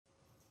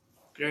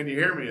Can you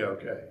hear me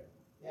okay?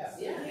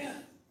 Yeah.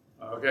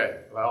 Okay,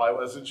 well, I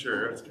wasn't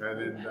sure. It's I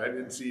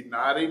didn't see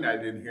nodding. I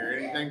didn't hear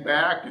anything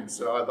back. And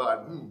so I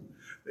thought,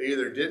 they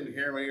either didn't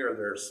hear me or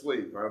they're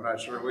asleep. I'm not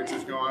sure which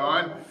is going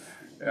on.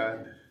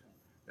 And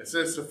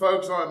since the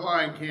folks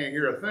online can't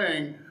hear a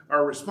thing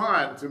or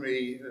respond to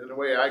me in a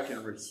way I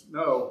can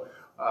know,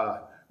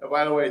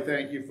 by the way,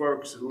 thank you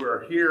folks who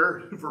are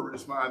here for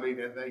responding,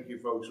 and thank you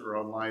folks who are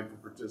online for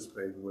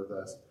participating with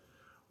us.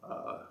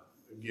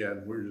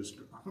 Again,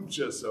 I'm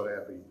just so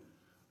happy,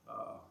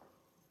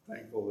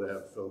 thankful to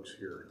have folks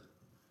here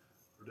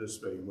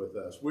participating with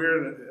us.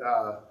 We're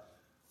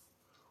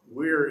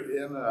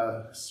in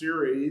a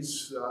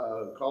series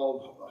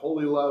called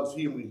Holy Love's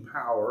Healing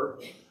Power,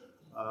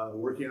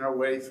 working our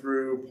way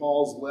through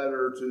Paul's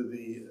letter to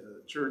the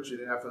church in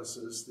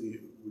Ephesus,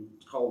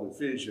 called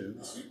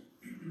Ephesians.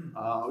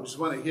 I just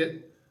want to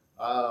hit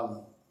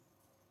the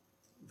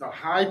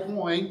high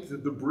point,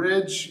 the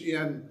bridge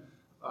in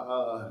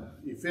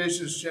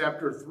Ephesians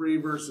chapter 3,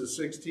 verses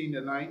 16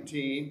 to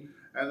 19,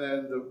 and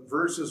then the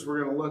verses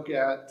we're going to look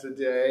at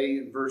today,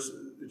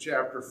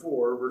 chapter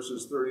 4,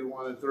 verses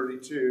 31 and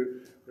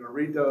 32. We're going to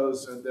read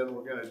those, and then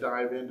we're going to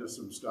dive into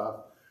some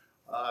stuff.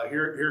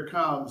 Here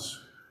comes.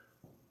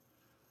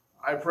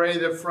 I pray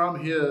that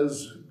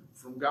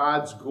from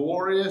God's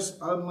glorious,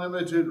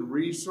 unlimited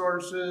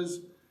resources,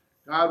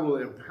 God will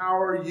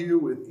empower you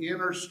with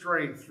inner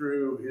strength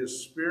through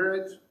His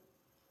Spirit.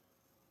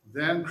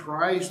 Then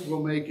Christ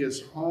will make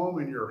His home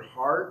in your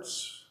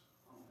hearts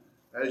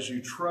as you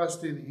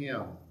trust in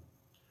Him.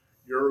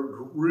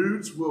 Your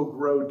roots will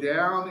grow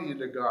down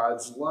into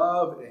God's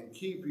love and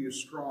keep you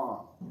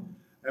strong.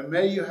 And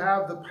may you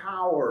have the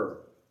power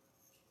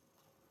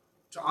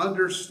to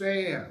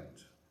understand,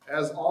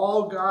 as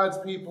all God's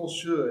people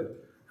should,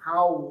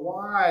 how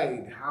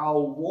wide, how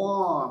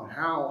long,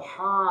 how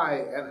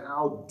high, and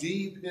how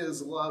deep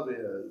His love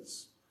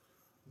is.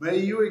 May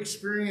you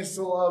experience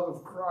the love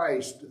of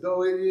Christ,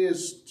 though it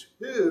is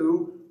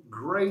too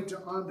great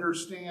to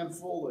understand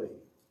fully.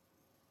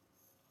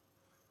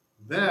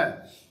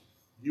 Then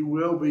you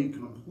will be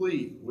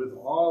complete with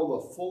all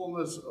the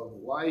fullness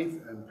of life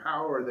and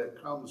power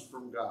that comes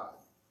from God.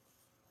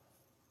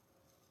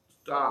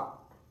 Stop.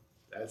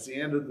 That's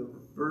the end of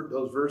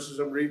those verses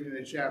I'm reading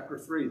in chapter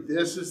 3.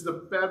 This is the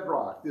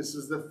bedrock. This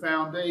is the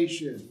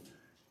foundation.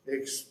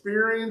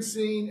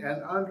 Experiencing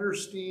and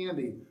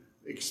understanding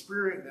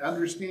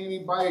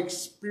by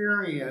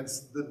experience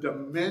the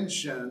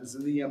dimensions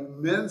and the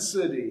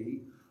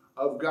immensity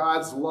of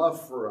God's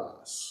love for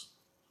us.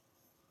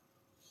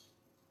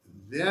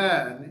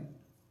 Then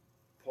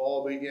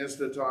Paul begins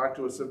to talk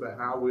to us about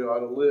how we ought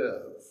to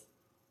live.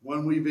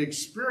 When we've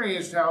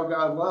experienced how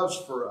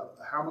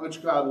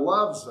much God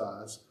loves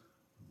us,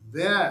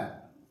 then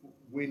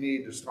we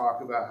need to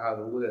talk about how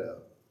to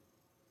live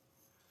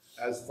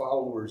as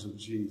followers of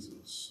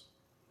Jesus.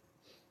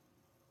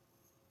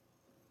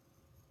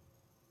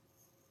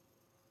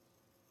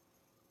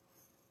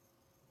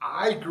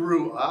 I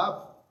grew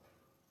up,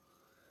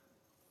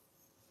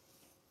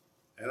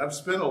 and I've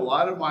spent a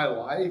lot of my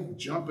life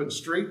jumping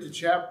straight to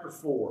chapter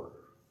 4.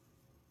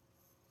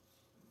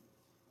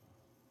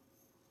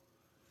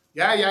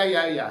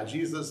 Yeah.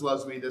 Jesus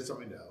loves me, this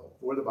I know,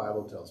 for the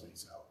Bible tells me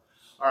so.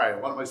 All right,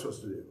 what am I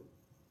supposed to do?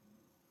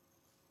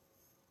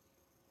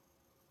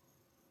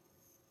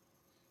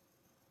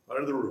 What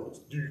are the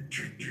rules?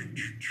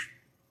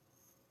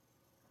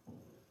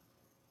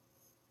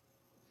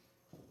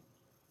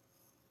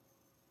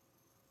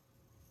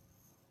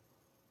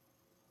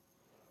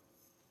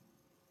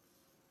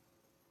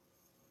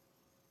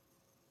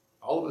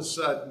 All of a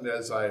sudden,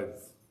 as I've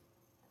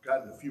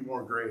gotten a few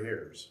more gray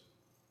hairs,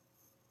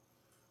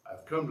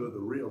 I've come to the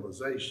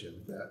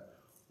realization that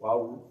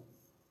while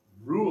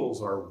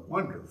rules are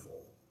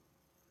wonderful,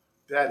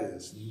 that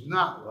is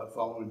not what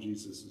following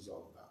Jesus is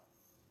all about.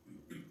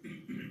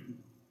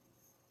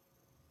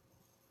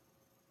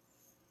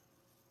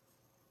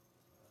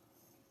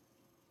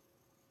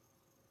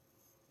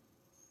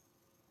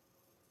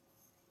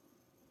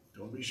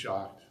 Don't be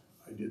shocked.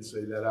 I did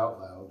say that out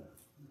loud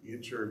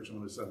in church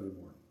on a Sunday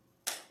morning.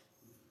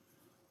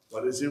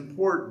 What is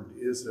important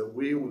is that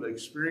we will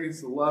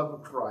experience the love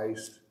of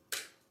Christ,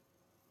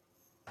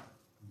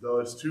 though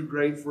it's too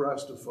great for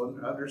us to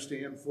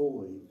understand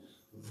fully,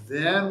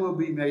 then we'll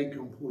be made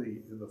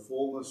complete in the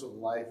fullness of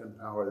life and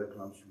power that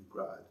comes from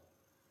God.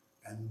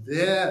 And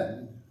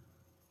then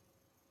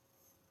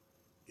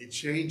it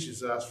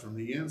changes us from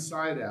the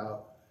inside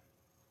out,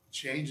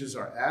 changes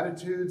our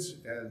attitudes,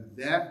 and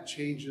that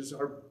changes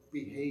our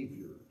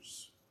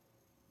behaviors.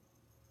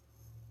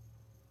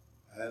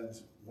 And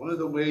one of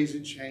the ways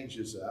it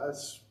changes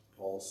us,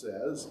 Paul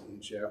says in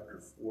chapter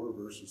 4,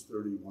 verses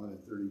 31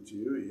 and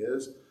 32,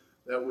 is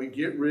that we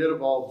get rid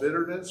of all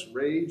bitterness,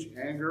 rage,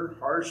 anger,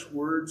 harsh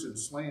words, and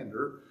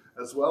slander,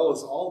 as well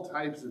as all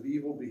types of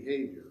evil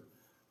behavior.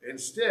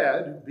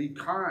 Instead, be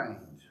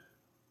kind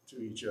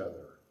to each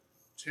other,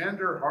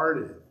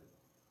 tender-hearted,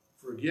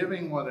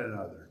 forgiving one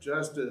another,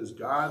 just as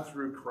God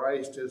through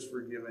Christ has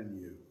forgiven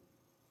you.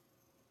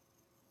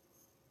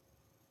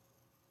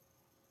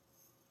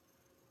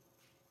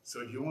 So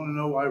you want to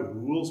know why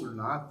rules are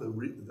not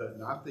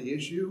the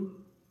issue?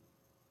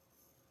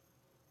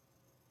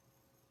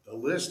 The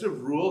list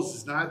of rules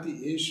is not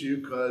the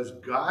issue because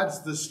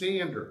God's the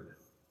standard.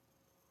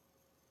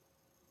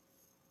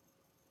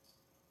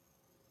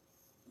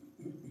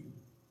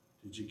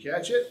 Did you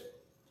catch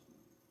it?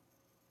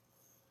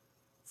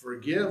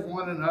 Forgive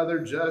one another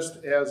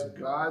just as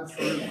God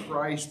through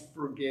Christ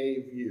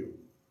forgave you.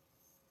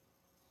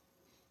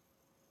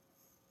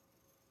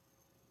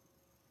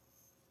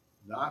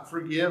 Not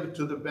forgive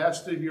to the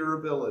best of your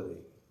ability.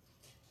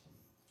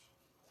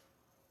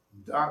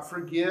 Not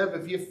forgive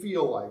if you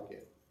feel like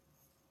it.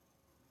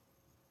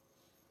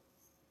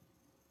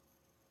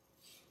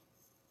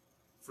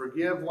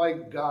 Forgive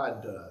like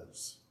God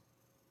does.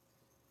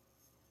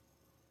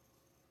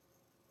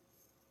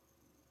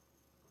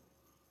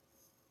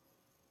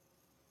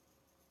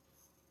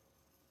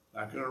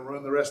 Not going to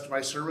run the rest of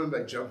my sermon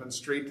by jumping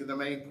straight to the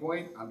main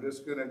point. I'm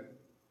just going to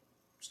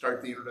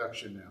start the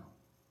introduction now.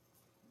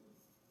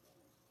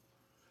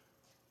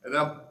 And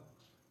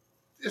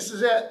this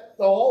is it.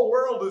 The whole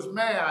world is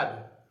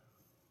mad.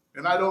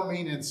 And I don't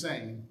mean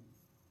insane.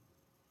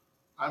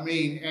 I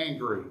mean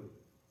angry.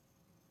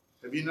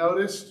 Have you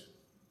noticed?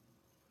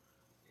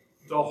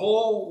 The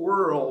whole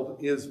world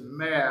is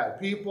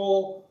mad.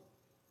 People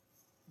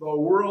the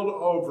world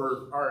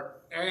over are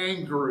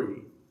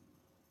angry.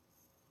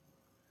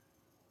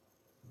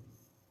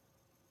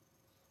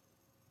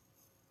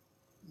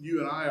 You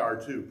and I are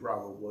too,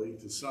 probably,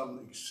 to some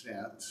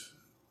extent,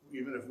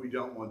 even if we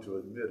don't want to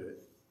admit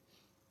it.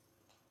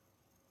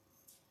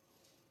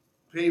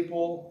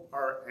 People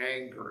are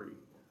angry.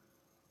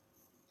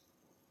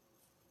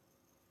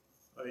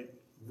 Like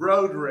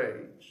road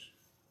rage.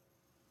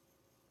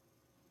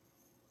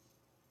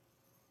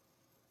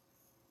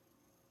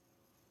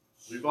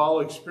 We've all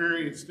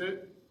experienced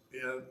it,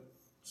 and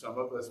some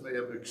of us may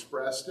have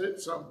expressed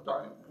it some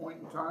point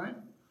in time.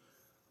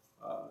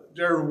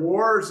 There are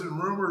wars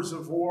and rumors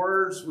of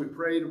wars. We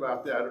prayed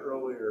about that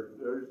earlier.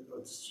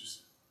 It's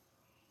just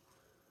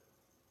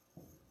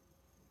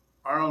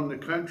our own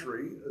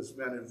country has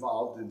been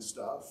involved in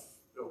stuff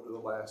over the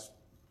last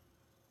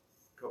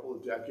couple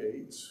of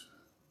decades.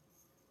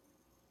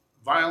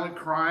 Violent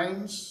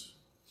crimes,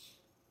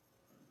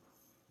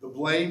 the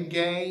blame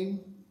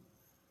game.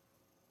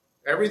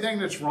 Everything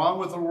that's wrong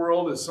with the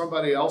world is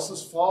somebody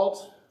else's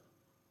fault.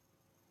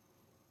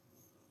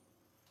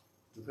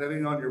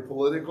 Depending on your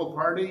political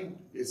party,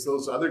 it's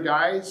those other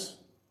guys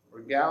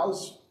or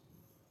gals.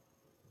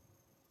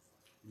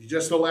 If you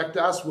just elect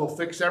us, we'll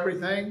fix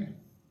everything.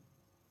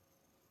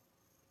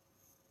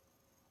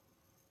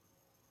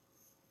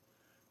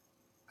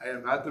 I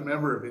am not the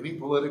member of any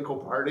political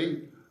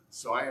party,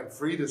 so I am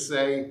free to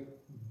say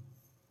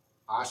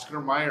Oscar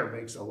Mayer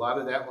makes a lot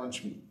of that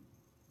lunch meat.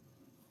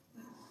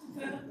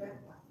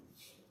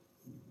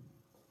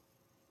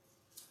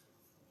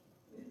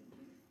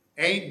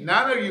 Ain't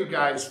none of you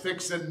guys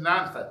fixing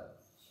nothing.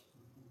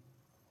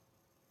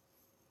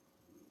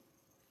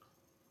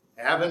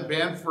 Haven't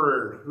been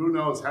for who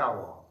knows how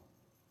long.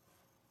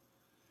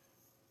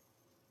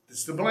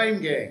 It's the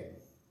blame game.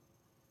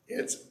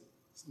 It's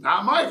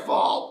not my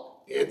fault.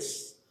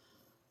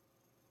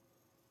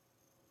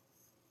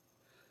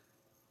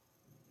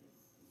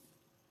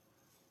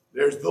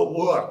 There's the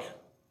look.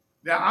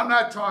 Now, I'm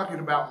not talking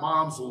about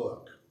mom's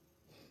look.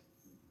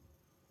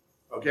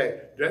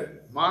 Okay,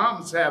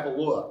 moms have a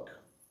look.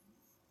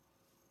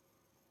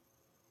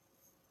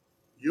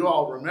 You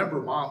all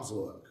remember mom's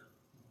look.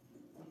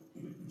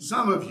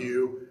 Some of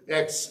you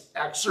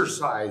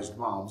exercised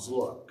mom's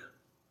look.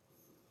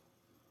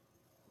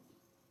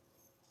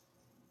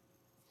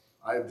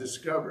 I've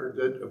discovered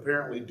that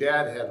apparently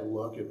Dad had a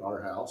look at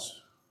our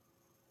house.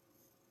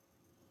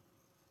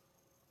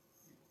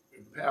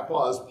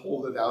 Papa's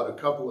pulled it out a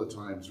couple of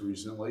times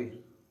recently.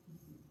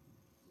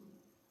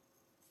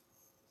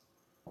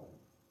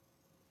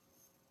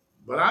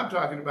 But I'm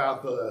talking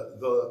about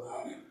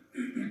the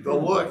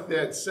look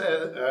that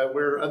says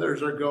where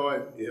others are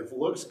going, if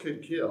looks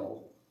could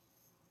kill,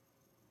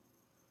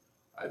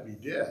 I'd be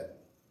dead.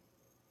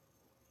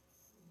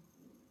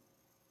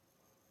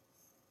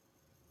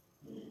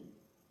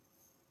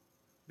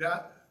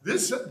 Now,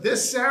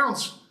 this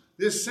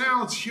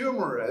sounds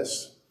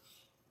humorous,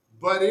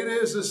 but it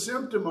is a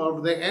symptom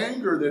of the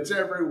anger that's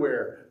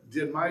everywhere.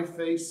 Did my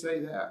face say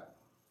that?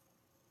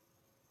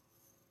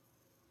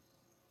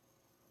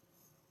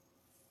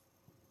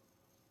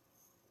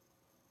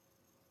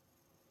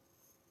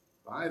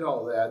 Behind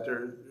all that,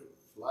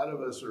 a lot of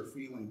us are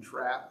feeling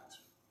trapped,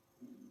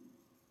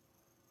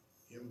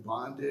 in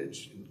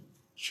bondage, and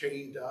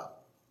chained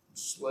up,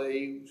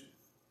 enslaved.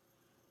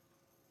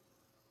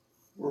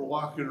 We're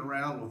walking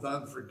around with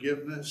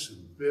unforgiveness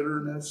and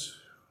bitterness,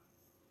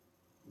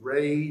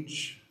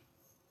 rage.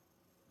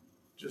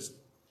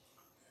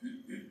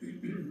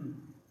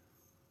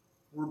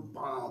 We're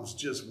bombs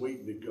just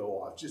waiting to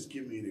go off. Just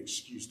give me an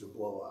excuse to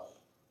blow up.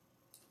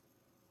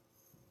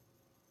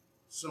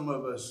 Some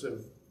of us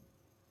have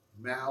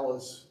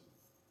malice.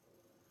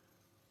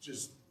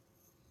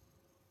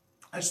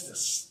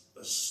 That's a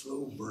a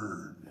slow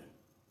burn.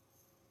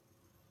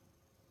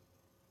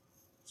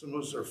 Some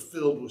of us are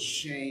filled with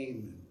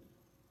shame and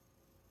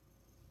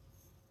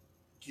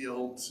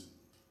guilt, and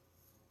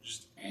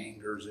just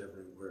angers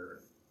everywhere.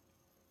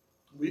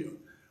 We've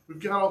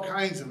got all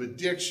kinds of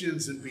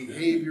addictions and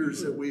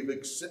behaviors that we've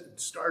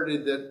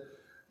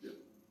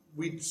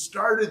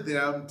started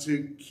them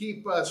to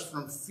keep us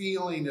from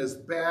feeling as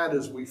bad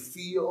as we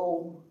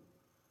feel,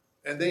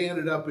 and they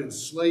ended up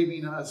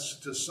enslaving us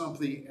to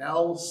something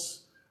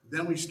else.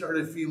 Then we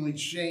started feeling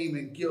shame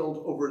and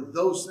guilt over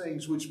those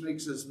things, which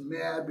makes us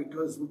mad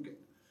because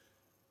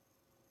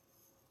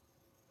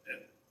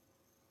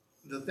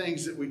the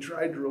things that we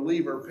tried to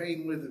relieve our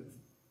pain with.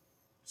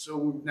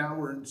 So now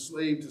we're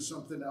enslaved to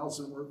something else,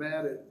 and we're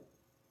mad at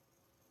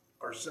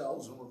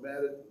ourselves, and we're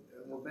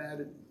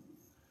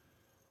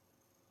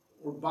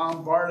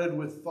bombarded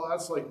with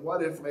thoughts like,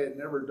 what if I had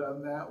never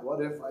done that?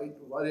 What if,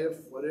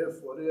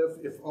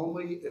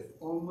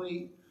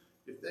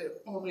 if they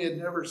only had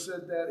never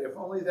said that, if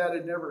only that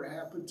had never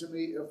happened to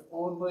me, if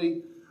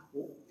only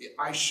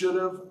I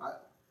shoulda,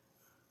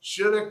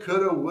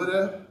 coulda,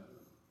 woulda,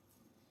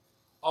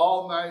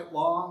 all night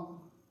long.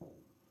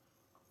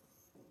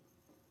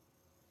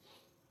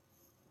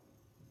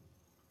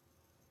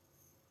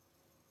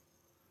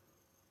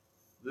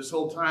 This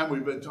whole time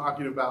we've been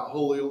talking about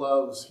holy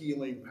love's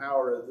healing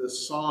power.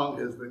 This song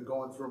has been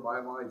going through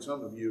my mind.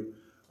 Some of you,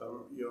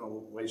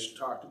 we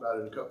talked about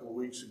it a couple of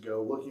weeks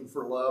ago, looking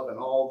for love in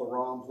all the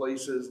wrong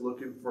places,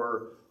 looking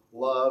for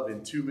love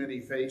in too many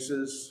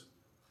faces,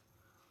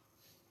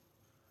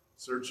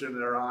 searching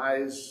their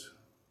eyes,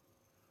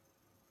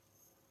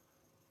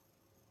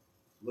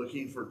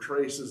 looking for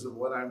traces of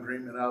what I'm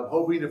dreaming of,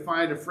 hoping to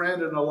find a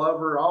friend and a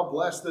lover. I'll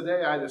bless the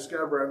day I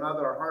discover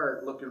another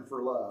heart looking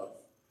for love.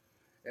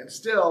 And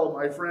still,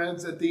 my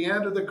friends, at the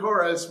end of the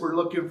chorus, we're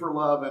looking for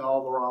love in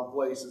all the wrong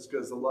places,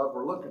 because the love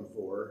we're looking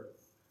for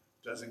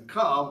doesn't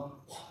come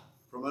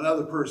from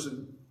another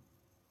person's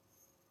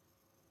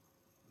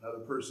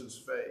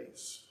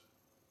face.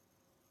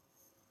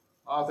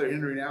 Author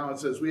Henry Nouwen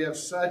says, we have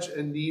such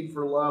a need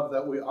for love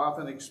that we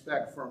often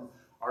expect from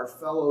our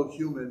fellow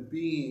human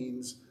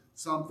beings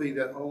something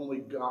that only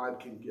God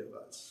can give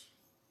us.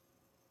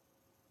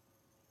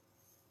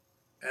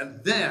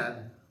 And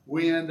then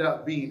we end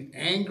up being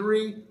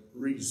angry,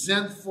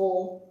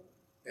 resentful,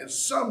 and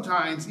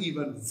sometimes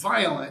even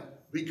violent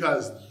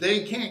because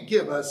they can't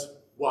give us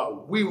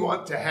what we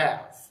want to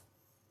have.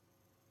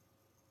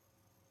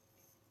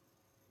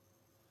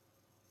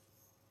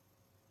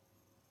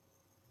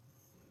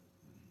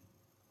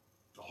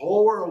 The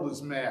whole world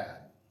is mad.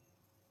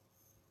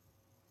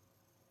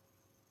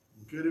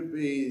 Could it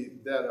be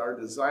that our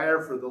desire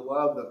for the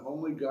love that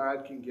only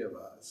God can give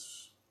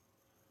us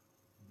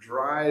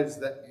drives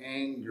the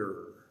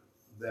anger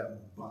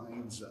that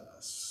binds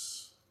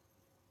us?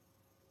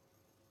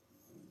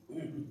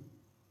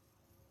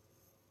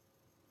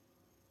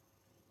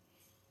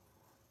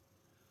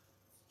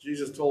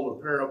 Jesus told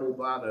a parable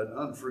about an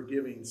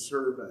unforgiving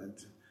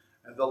servant.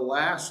 And the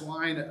last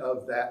line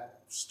of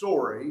that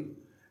story,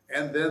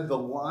 and then the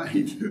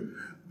line,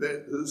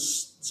 the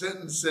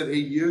sentence that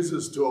he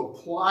uses to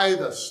apply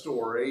the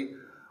story,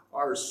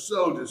 are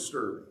so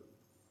disturbing.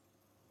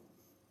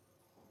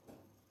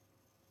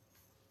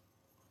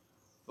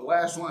 The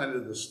last line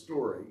of the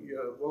story.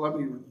 Let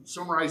me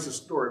summarize the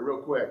story real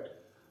quick.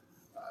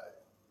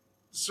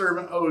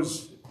 Servant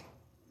owes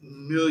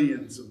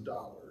millions of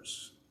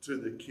dollars to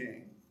the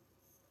king.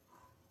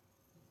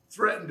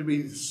 Threatened to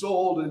be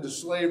sold into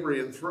slavery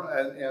and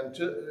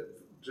to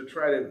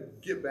try to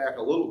get back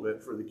a little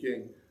bit for the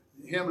king.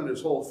 Him and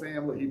his whole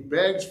family. He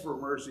begs for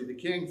mercy. The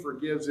king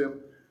forgives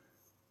him.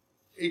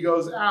 He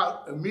goes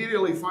out,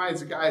 immediately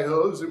finds a guy who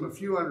owes him a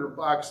few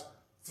 $100,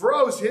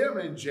 throws him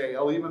in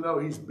jail, even though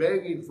he's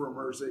begging for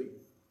mercy,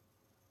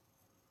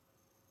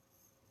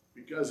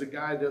 because the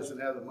guy doesn't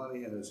have the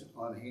money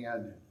on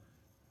hand.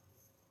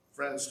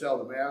 Friends tell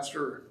the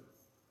master,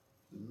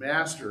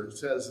 it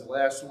says in the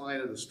last line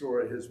of the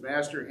story, his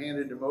master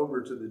handed him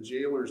over to the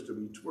jailers to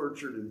be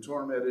tortured and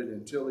tormented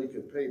until he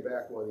could pay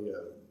back what he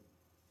owed.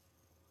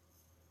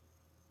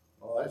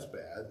 Oh, that's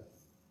bad.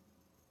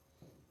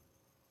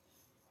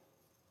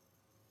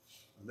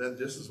 And then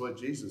this is what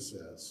Jesus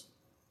says.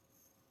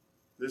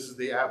 This is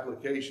the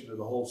application of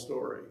the whole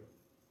story.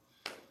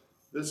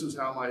 This is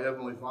how my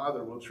heavenly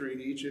Father will treat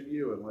each of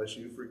you unless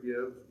you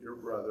forgive your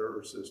brother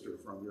or sister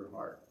from your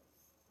heart.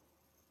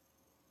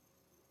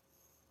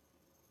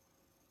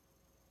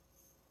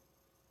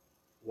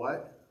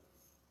 What?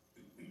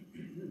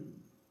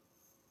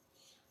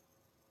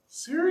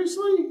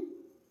 Seriously?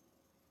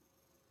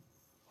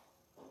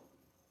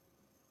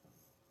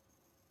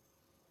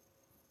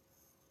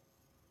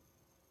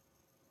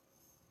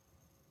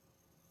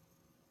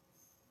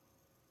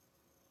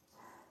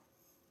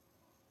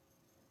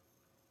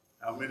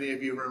 How many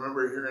of you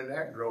remember hearing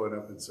that growing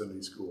up in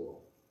Sunday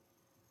school?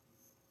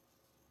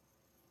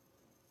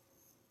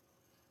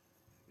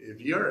 If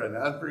you're an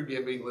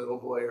unforgiving little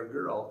boy or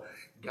girl,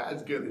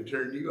 God's going to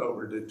turn you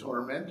over to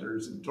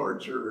tormentors and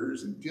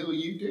torturers until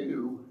you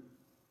do.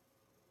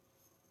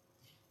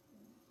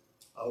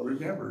 Oh,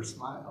 remember,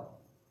 smile,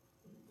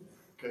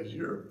 because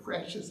you're a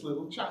precious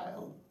little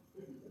child.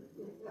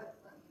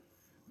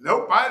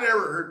 Nope, I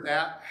never heard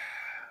that.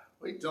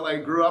 Wait till I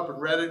grew up and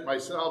read it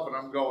myself, and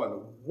I'm going,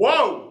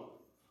 whoa!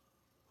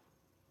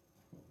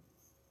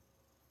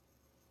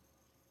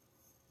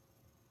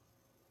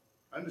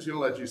 I'm just going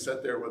to let you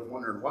sit there with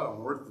wondering, what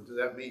on earth does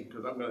that mean?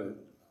 Because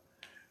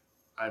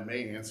I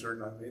may answer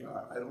and I may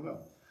not. I don't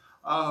know.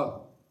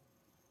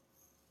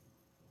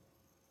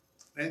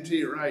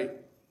 N.T. Wright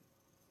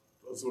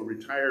was a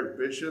retired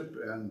bishop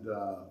and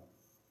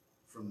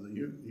from the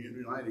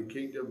United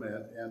Kingdom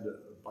and a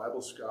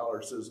Bible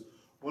scholar, says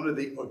one of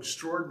the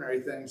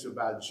extraordinary things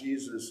about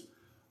Jesus'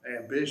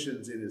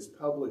 ambitions in his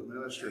public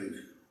ministry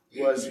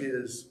was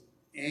his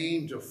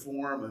aim to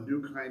form a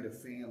new kind of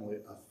family,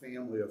 a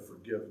family of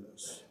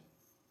forgiveness.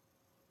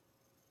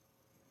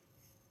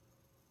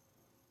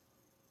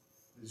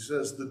 He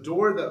says the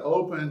door that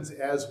opens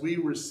as we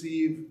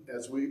receive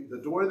God's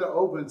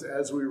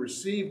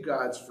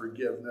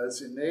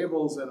forgiveness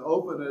enables an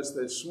openness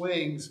that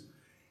swings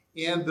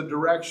in the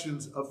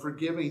directions of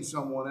forgiving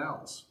someone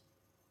else.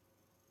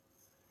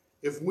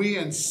 If we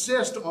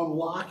insist on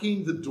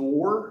locking the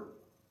door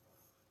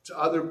to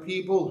other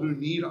people who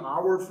need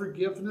our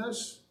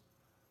forgiveness,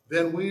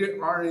 then we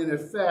are in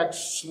effect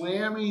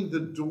slamming the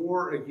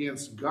door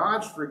against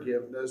God's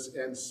forgiveness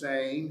and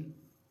saying,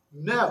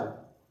 no,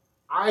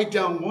 I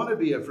don't want to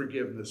be a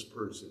forgiveness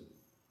person.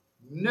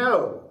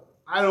 No,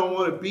 I don't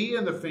want to be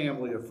in the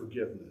family of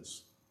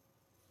forgiveness.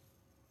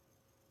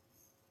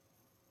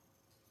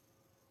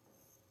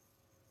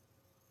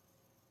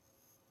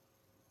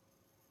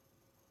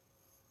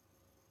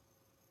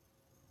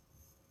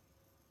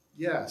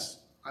 Yes,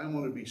 I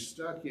want to be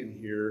stuck in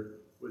here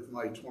with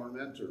my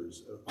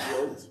tormentors of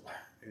guilt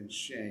and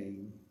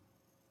shame,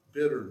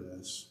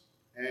 bitterness,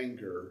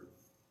 anger,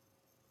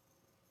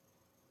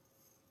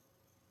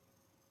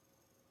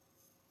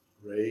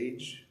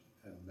 rage,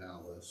 and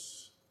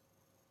malice.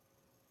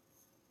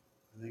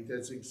 I think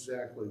that's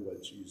exactly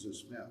what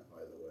Jesus meant, by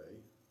the way.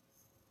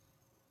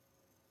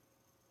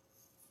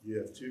 You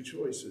have two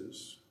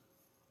choices.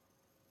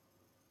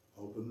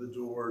 Open the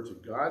door to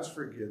God's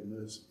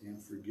forgiveness and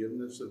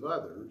forgiveness of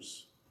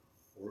others,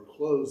 or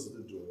close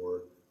the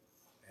door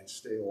and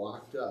stay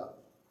locked up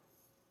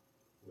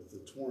with the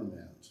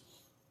torment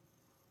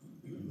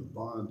and the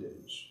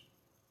bondage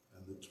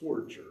and the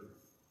torture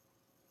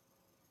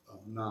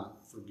of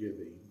not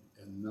forgiving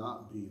and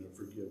not being a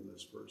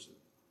forgiveness person.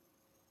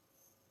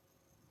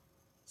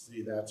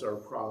 See, that's our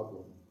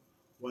problem.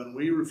 When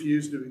we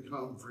refuse to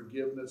become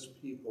forgiveness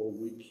people,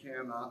 we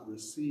cannot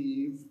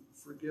receive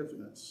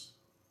forgiveness.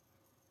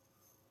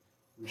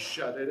 We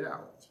shut it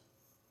out.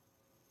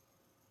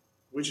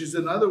 Which is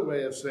another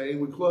way of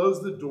saying we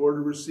close the door to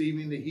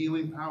receiving the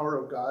healing power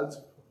of God's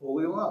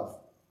holy love.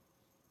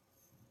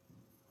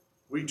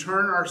 We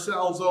turn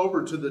ourselves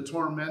over to the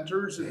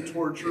tormentors and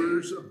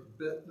torturers of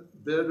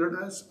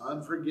bitterness,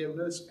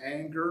 unforgiveness,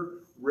 anger,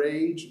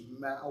 rage,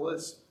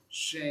 malice,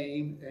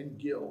 shame, and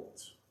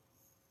guilt.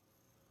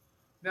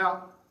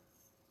 Now,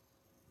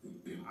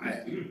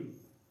 I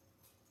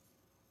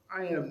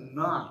am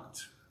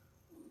not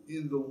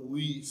in the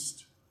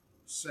least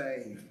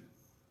saying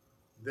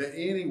that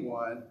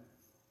anyone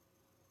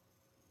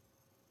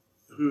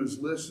who's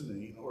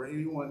listening or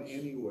anyone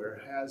anywhere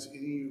has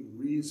any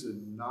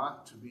reason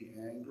not to be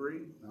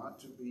angry, not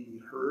to be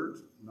hurt,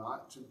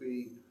 not to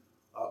be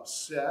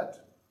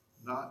upset,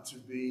 not to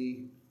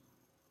be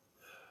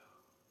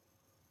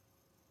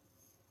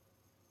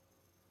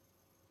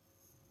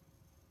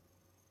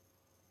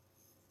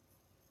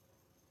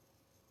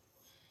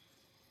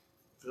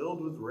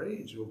filled with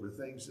rage over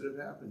things that have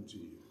happened to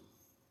you.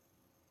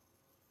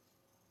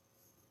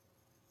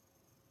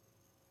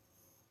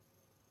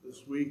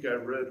 This week I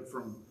read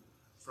from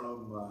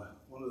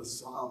one of the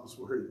Psalms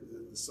where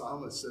the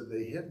psalmist said,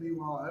 they hit me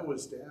while I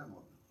was down.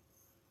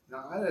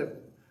 Now,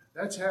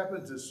 that's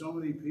happened to so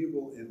many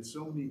people in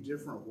so many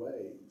different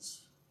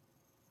ways.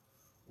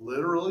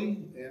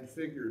 Literally and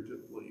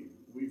figuratively,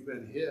 we've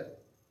been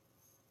hit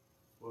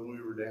when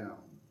we were down.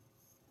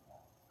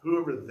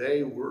 Whoever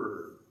they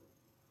were,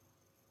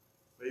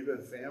 may have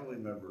been family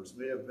members,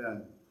 may have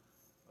been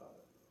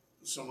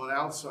someone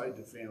outside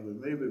the family,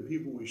 may have been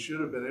people we should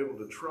have been able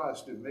to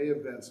trust, it may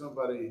have been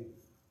somebody.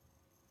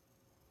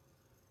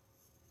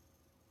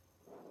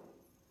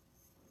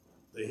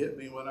 They hit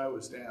me when I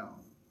was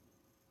down.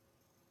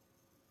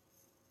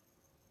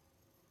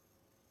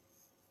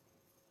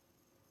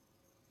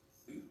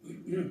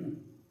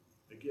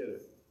 I get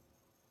it,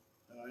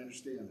 and I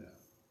understand that.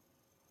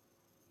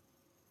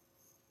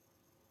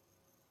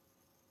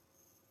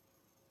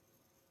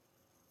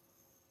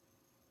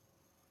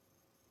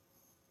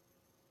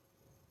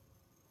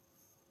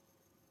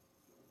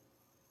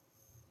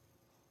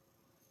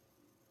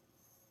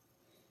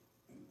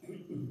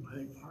 I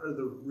think part of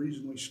the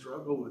reason we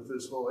struggle with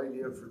this whole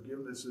idea of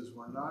forgiveness is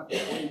we're not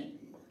quite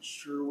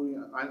sure we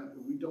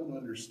don't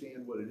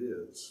understand what it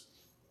is.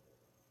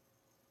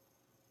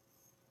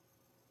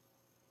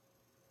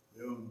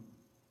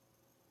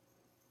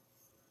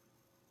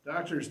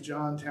 Doctors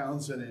John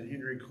Townsend and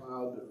Henry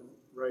Cloud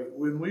write,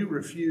 when we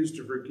refuse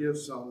to forgive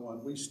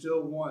someone, we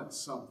still want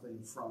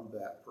something from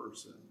that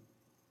person.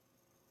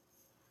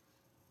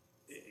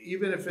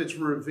 Even if it's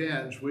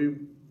revenge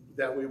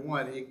that we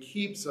want, it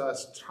keeps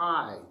us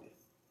tied,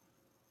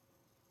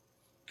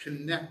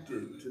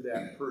 connected to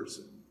that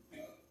person.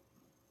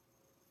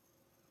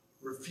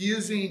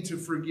 Refusing to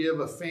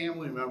forgive a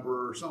family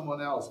member or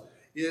someone else,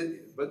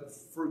 but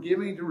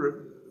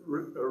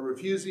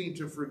refusing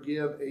to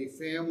forgive a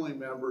family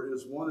member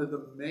is one of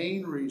the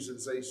main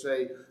reasons they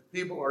say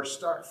people are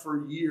stuck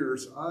for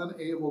years,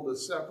 unable to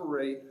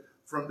separate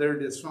from their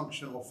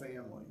dysfunctional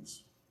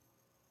families.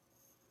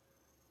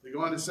 They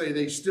go on to say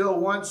they still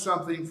want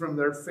something from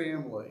their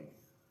family.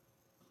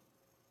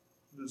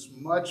 It is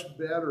much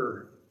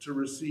better to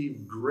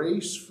receive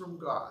grace from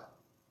God,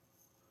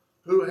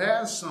 who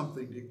has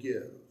something to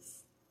give,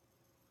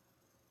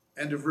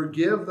 and to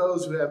forgive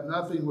those who have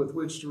nothing with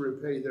which to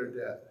repay their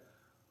debt.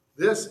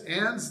 This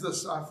ends the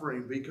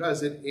suffering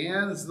because it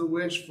ends the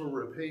wish for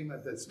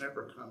repayment that's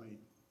never coming.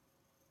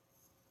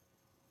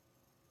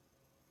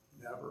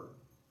 Never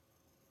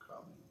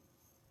coming.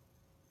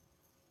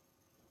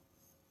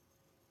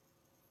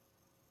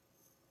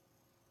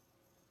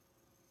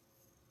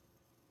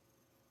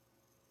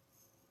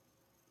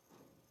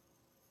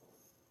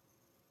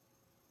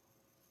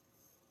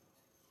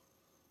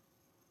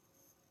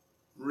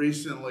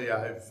 Recently,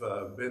 I've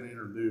been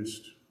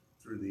introduced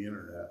through the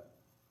internet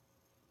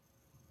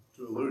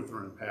to a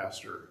Lutheran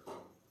pastor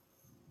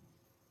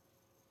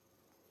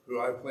who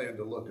I plan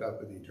to look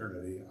up in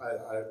eternity.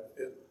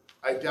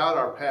 I doubt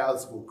our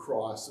paths will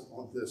cross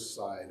on this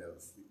side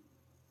of,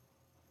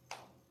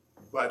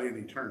 but in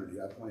eternity,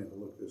 I plan to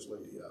look this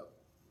lady up.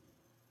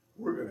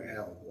 We're going to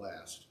have a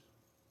blast.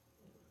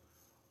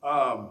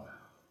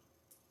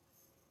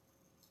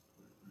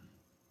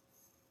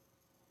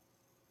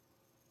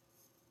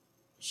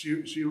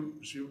 She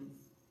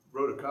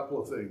wrote a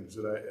couple of things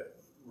that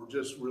were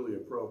just really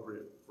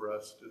appropriate for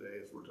us today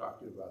as we're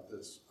talking about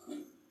this.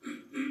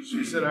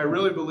 She said, I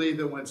really believe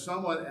that when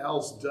someone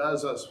else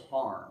does us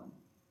harm,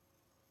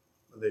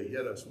 they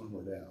hit us when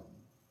we're down.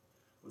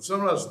 When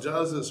someone else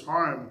does us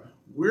harm,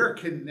 we're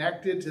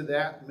connected to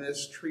that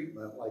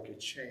mistreatment like a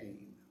chain.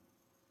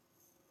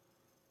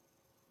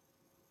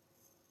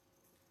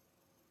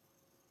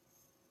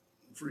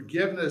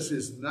 Forgiveness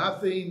is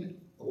nothing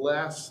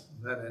less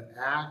than an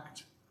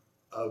act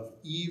of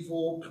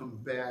evil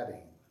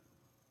combating.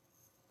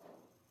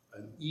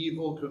 An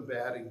evil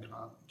combating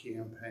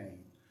campaign.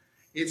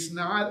 It's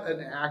not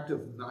an act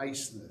of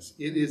niceness.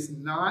 It is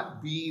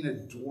not being a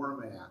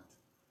doormat.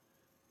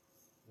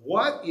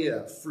 What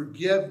if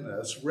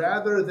forgiveness,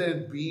 rather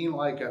than being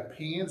like a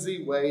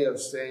pansy way of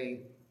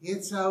saying,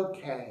 it's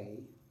okay,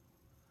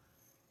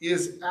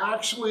 is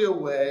actually a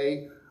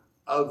way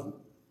of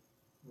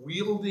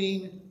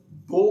wielding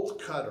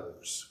bolt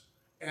cutters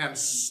and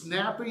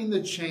snapping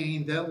the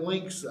chain that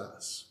links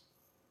us?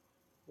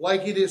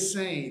 Like it is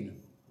saying,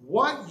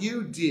 what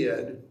you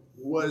did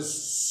was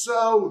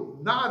so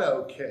not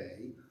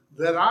okay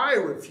that I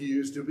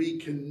refuse to be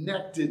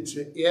connected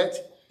to it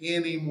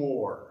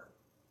anymore.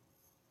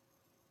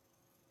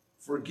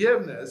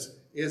 Forgiveness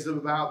is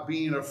about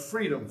being a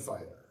freedom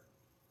fighter.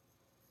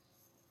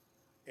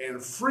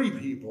 And free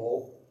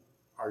people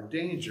are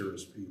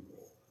dangerous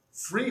people.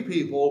 Free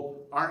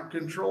people aren't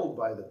controlled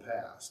by the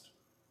past.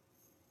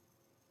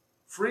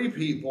 Free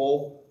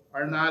people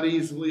are not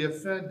easily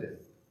offended.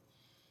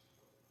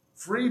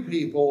 Free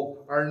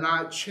people are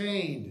not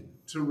chained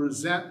to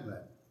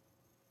resentment.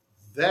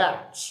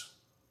 That's,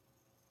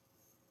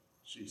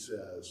 she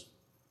says,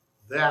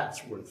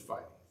 that's worth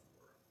fighting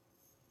for.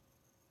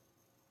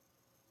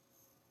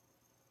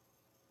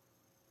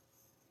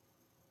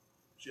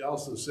 She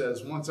also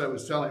says, once I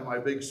was telling my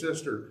big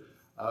sister,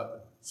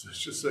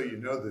 just so you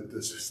know that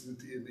this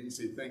isn't an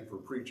easy thing for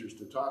preachers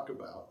to talk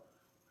about.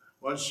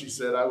 Once she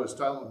said, I was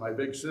telling my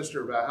big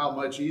sister about how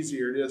much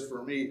easier it is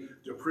for me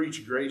to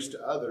preach grace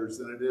to others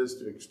than it is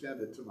to extend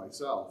it to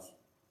myself.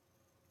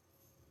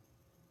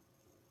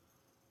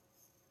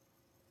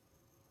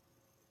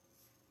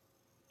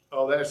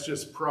 Oh, that's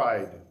just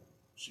pride,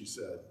 she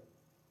said.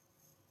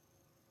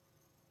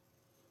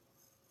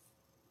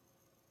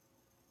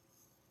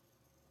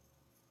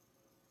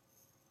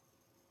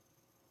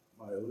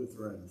 My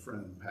Lutheran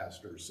friend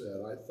pastor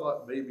said, I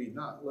thought maybe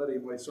not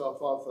letting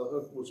myself off the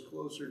hook was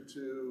closer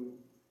to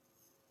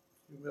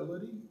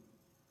humility.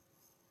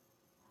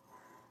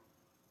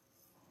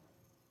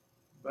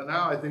 But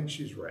now I think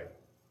she's right.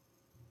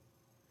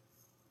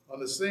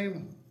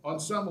 On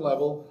some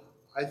level,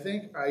 I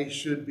think I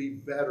should be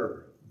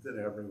better than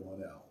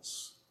everyone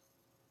else.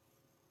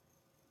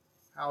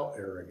 How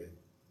arrogant.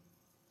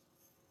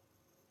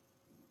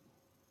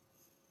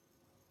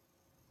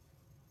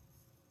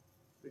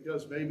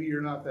 Because maybe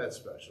you're not that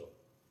special.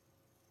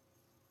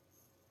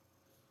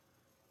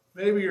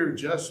 Maybe you're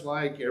just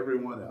like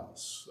everyone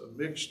else, a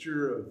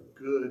mixture of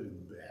good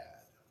and bad.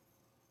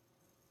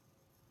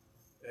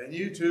 And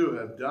you too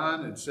have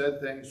done and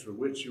said things for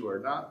which you are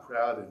not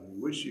proud and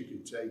you wish you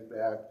could take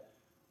back.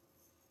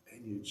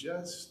 And you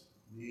just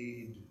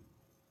need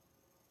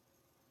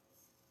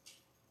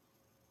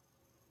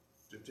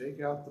to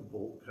take out the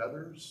bolt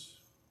cutters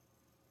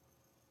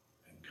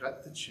and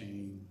cut the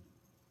chain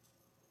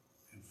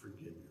and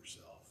forgive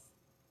yourself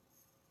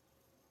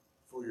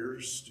for your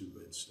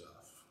stupid stuff.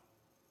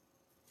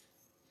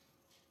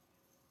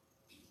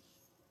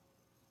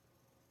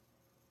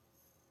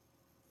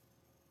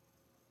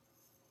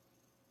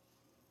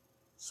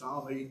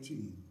 Psalm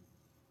 18.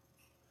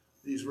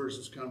 These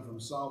verses come from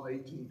Psalm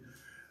 18.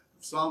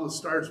 The psalmist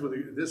starts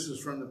with, this is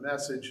from the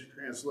Message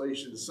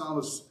translation. The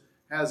psalmist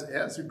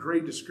has a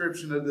great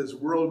description of this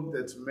world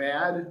that's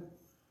mad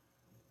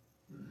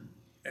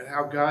and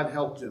how God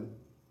helped him.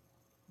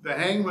 The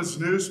hangman's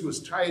noose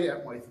was tight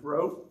at my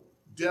throat.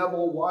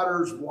 Devil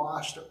waters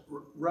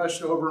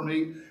rushed over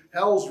me.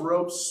 Hell's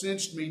ropes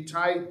cinched me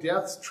tight.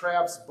 Death's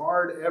traps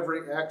barred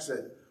every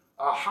exit.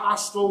 A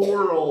hostile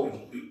world.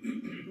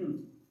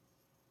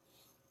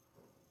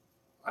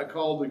 I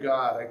called to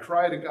God. I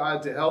cried to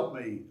God to help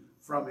me.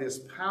 From his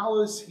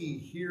palace he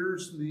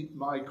hears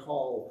my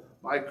call.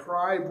 My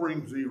cry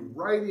brings me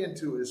right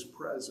into his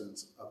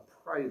presence, a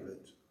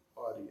private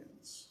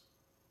audience.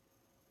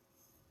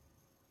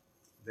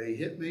 They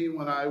hit me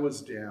when I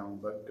was down,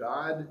 but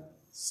God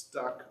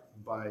stuck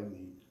by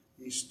me.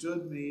 He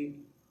stood me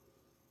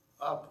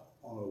up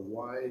on a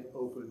wide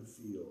open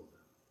field.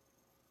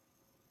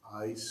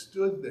 I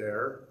stood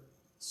there,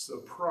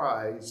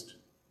 surprised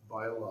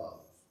by love.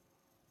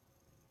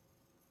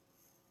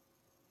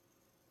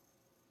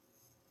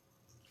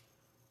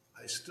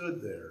 I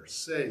stood there,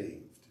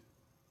 saved,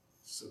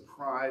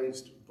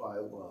 surprised by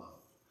love.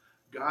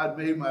 God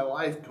made my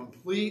life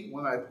complete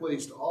when I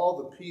placed all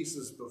the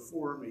pieces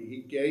before me.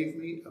 He gave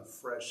me a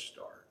fresh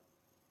start.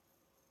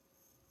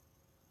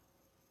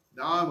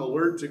 Now I'm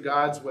alert to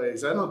God's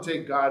ways. I don't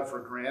take God for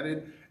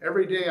granted.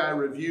 Every day I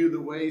review the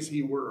ways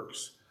he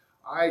works.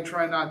 I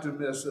try not to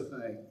miss a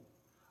thing.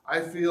 I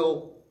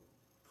feel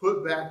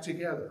put back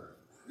together.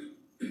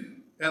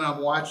 And I'm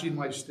watching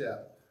my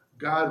step.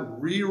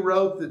 God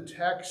rewrote the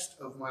text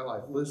of my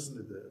life. Listen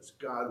to this.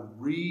 God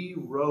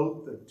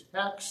rewrote the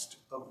text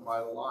of my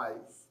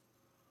life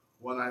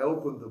when I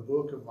opened the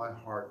book of my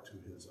heart to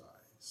his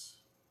eyes.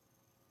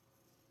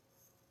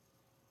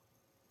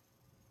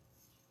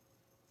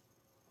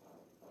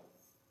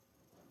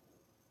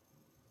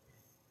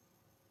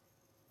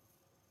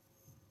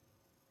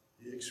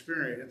 He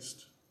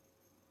experienced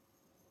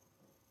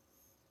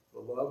the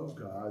love of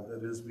God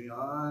that is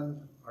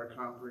beyond our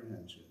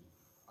comprehension.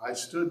 I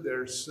stood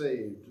there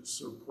saved,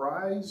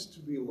 surprised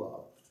to be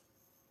loved.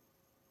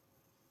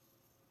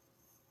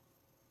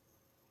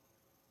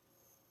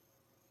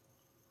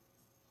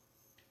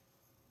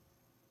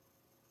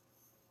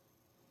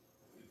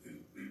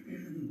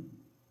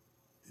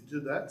 Into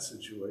that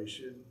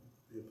situation,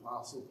 the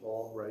Apostle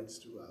Paul writes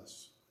to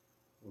us,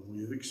 when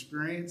we've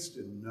experienced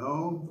and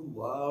known the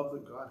love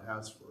that God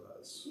has for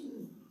us,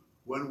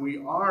 when we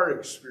are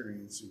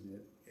experiencing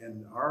it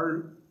and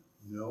are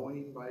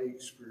knowing by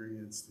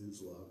experience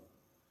his love,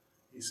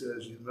 he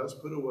says, you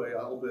must put away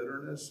all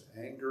bitterness,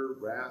 anger,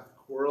 wrath,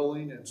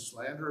 quarreling, and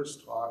slanderous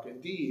talk,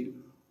 indeed,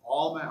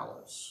 all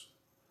malice.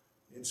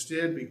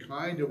 Instead, be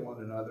kind to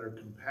one another,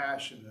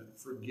 compassionate,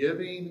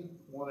 forgiving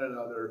one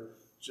another,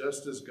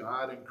 just as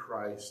God in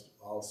Christ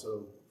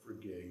also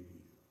forgave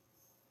you.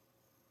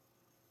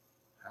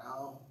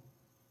 How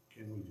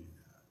can we do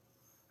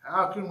that?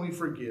 How can we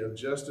forgive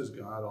just as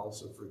God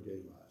also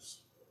forgave us?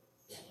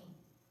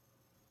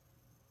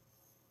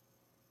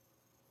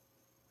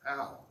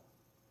 How?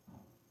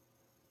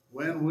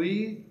 When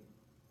we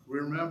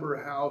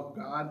remember how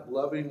God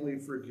lovingly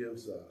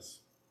forgives us,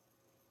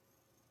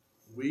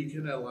 we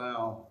can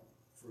allow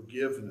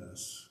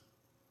forgiveness.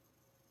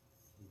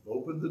 We've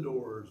opened the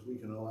doors. We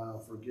can allow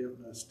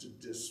forgiveness to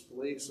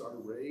displace our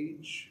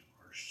rage,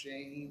 our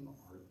shame,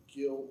 our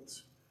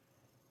guilt,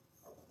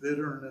 our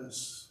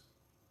bitterness.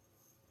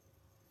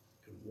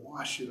 Can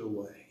wash it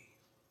away.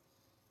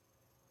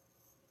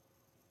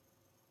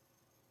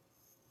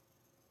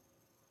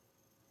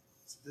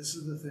 So this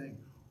is the thing.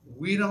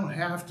 We don't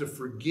have to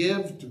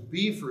forgive to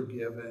be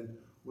forgiven.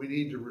 We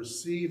need to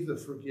receive the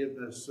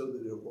forgiveness so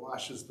that it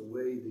washes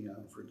away the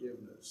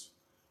unforgiveness.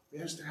 We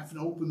have to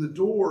open the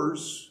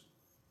doors.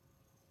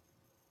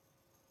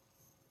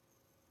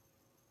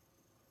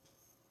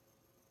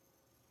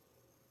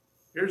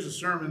 Here's a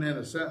sermon in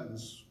a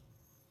sentence.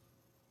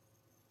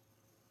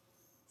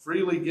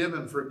 Freely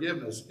given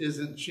forgiveness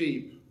isn't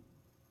cheap.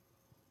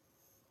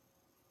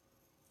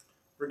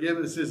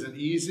 Forgiveness isn't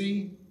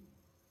easy.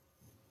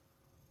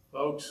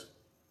 Folks,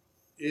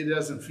 it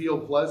doesn't feel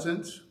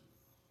pleasant.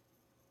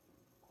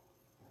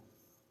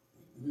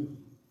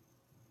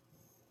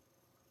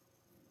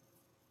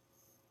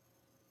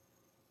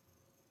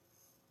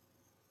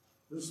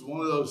 This is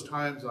one of those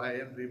times I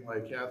envy my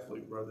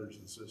Catholic brothers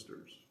and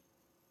sisters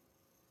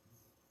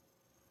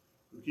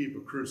who keep a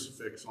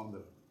crucifix on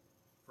the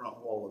front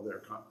wall of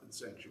their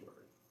sanctuary.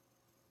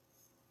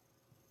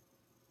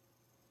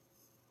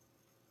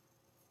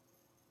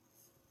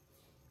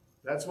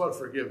 That's what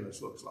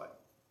forgiveness looks like.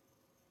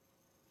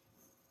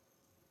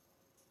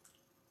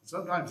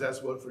 Sometimes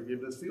that's what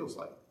forgiveness feels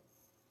like.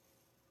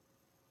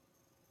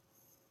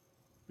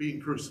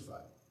 Being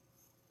crucified.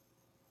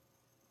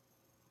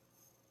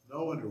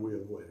 No wonder we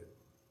avoid it.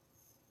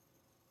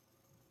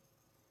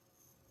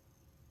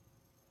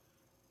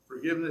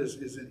 Forgiveness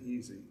isn't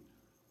easy.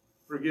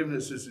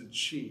 Forgiveness isn't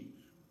cheap.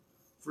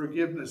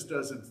 Forgiveness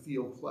doesn't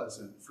feel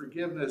pleasant.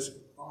 Forgiveness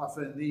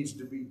often needs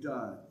to be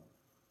done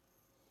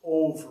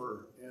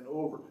over and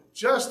over.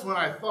 Just when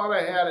I thought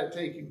I had it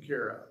taken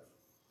care of,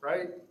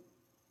 right?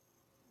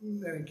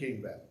 Then it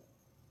came back.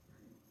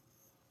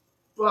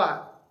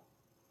 But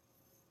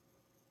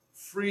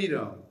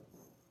freedom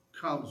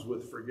comes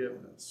with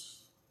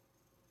forgiveness.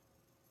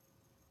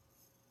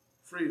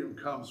 Freedom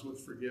comes with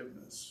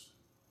forgiveness.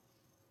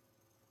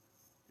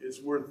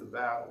 It's worth the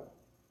battle.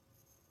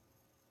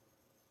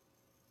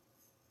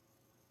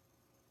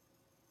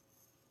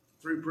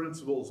 Three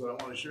principles that I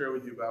want to share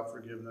with you about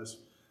forgiveness.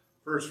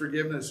 First,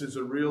 forgiveness is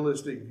a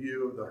realistic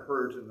view of the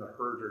hurt and the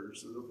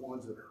hurters, the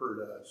ones that hurt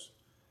us.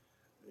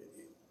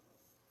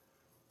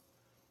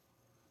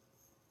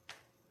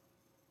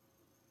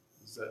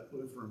 As that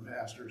Lutheran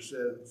pastor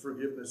said,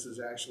 forgiveness is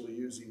actually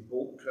using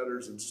bolt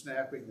cutters and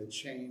snapping the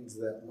chains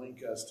that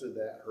link us to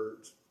that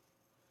hurt.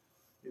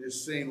 It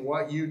is saying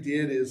what you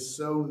did is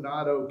so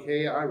not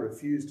okay, I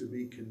refuse to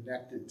be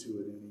connected to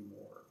it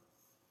anymore.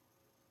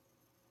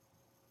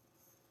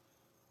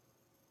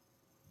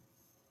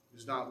 It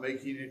is not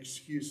making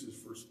excuses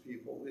for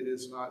people. It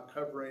is not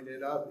covering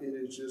it up. It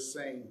is just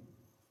saying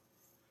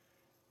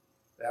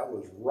that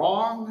was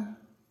wrong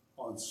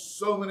on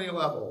so many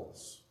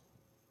levels.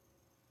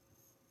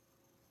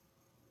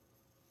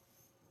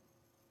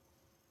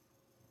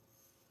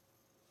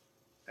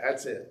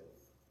 That's it.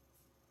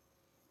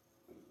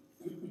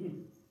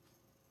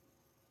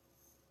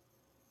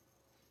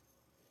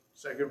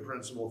 Second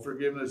principle,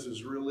 forgiveness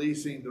is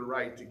releasing the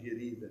right to get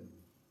even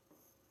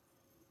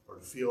or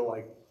to feel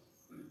like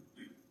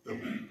the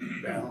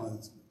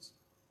balance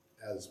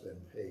has been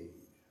paid.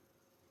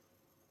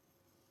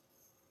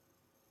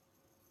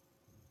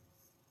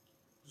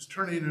 Just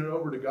turning it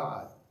over to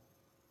God.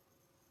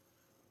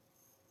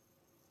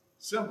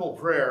 Simple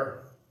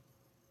prayer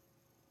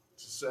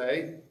to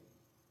say,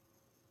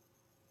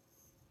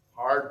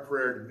 hard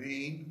prayer to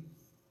mean.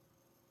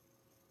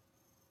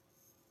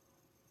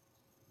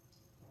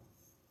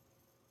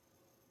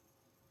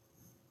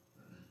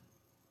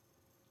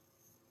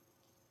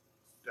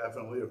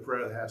 Definitely a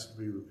prayer that has to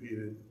be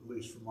repeated, at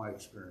least from my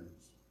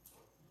experience.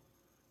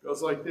 It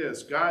goes like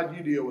this. God,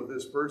 you deal with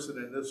this person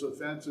and this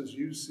offense as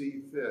you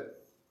see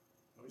fit.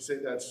 Let me say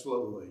that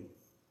slowly.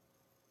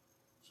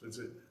 So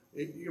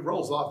it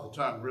rolls off the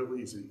tongue real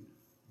easy.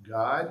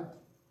 God,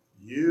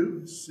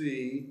 you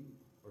see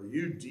or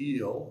you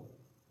deal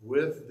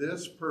with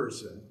this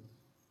person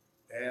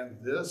and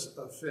this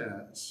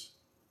offense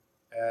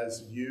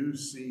as you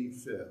see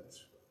fit.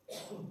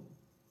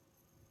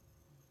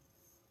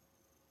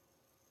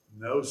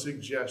 No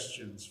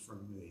suggestions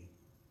from me.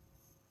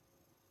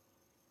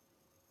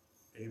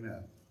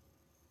 Amen.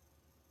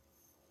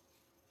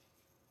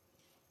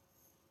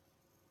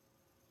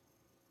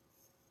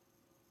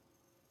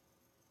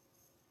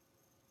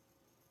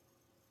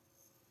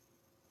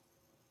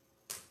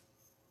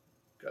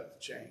 Cut the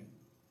chain.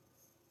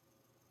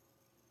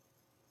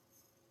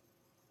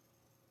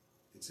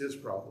 It's his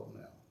problem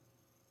now.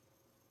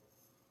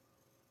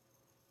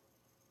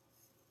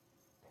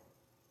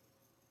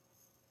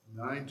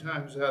 Nine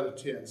times out of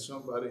 10,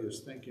 somebody is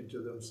thinking to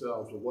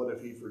themselves, well, what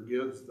if he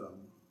forgives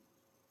them?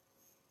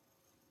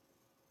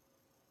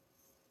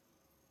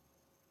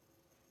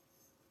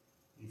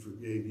 He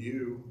forgave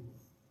you.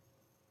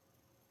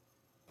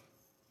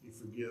 He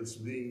forgives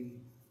me.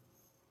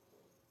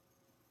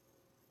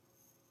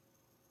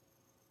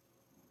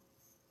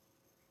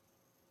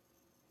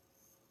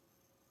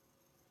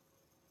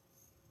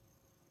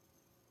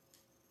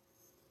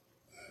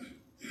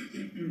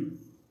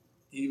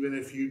 Even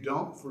if you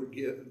don't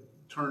forget,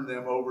 turn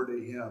them over to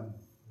him,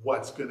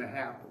 what's going to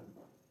happen?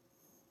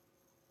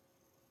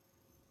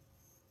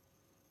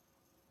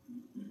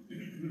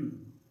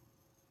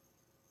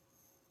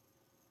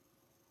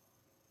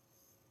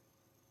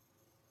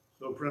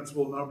 So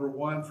principle number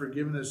one,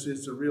 forgiveness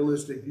is a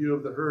realistic view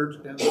of the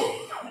hurt and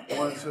the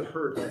ones that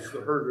hurt us,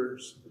 the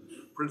hurters.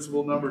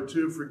 Principle number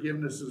two,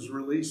 forgiveness is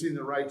releasing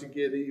the right to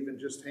get even,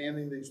 just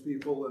handing these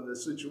people and the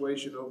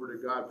situation over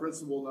to God.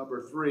 Principle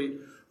number three,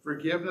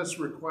 forgiveness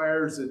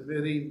requires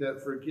admitting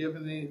that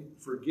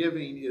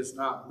forgiving is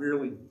not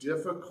merely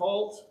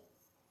difficult,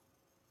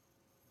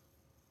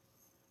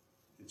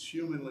 it's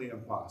humanly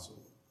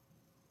impossible.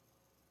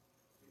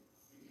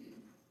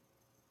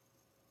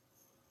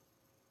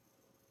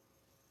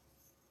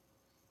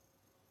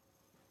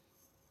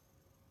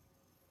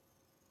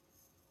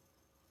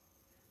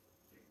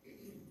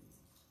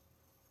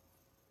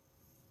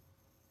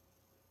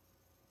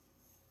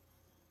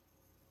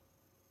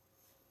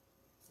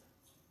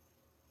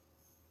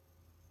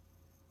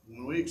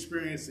 When we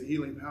experience the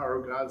healing power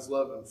of God's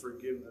love and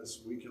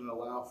forgiveness, we can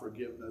allow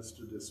forgiveness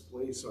to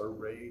displace our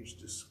rage,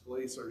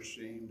 displace our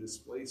shame,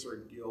 displace our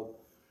guilt,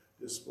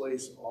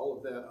 displace all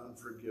of that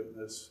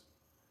unforgiveness.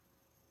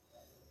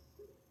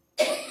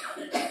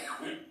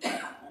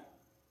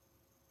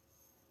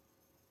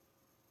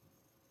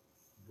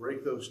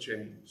 Break those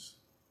chains.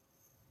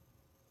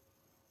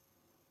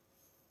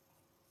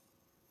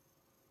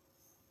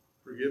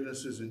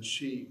 Forgiveness isn't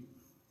cheap,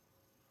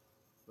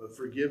 but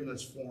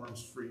forgiveness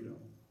forms freedom.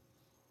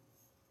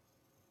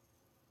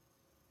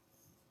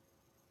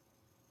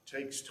 It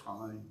takes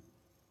time.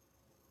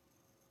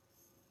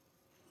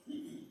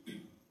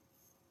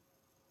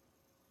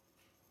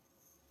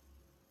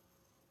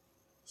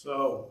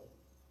 So,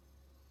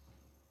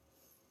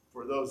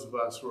 for those of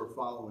us who are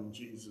following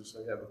Jesus,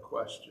 I have a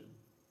question.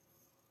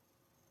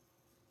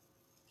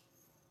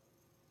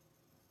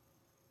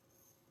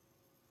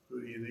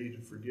 Who do you need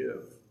to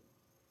forgive?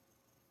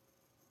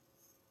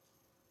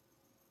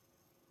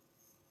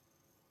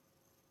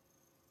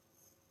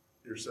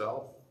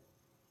 Yourself?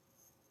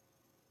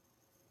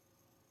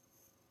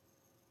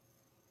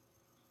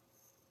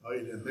 Oh,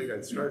 you didn't think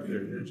I'd start there,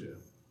 did you?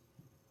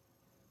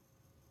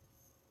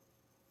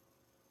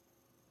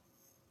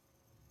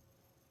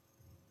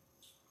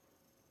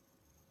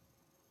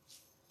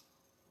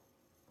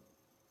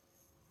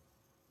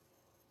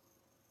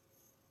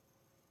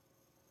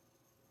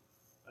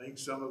 I think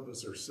some of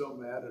us are so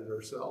mad at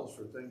ourselves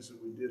for things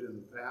that we did in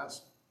the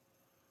past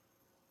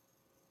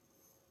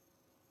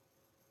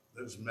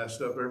that's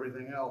messed up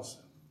everything else.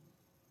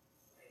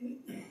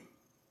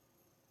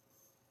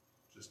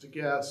 Just a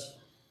guess.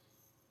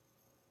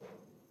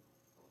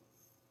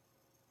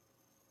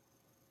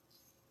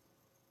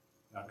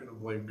 Not going to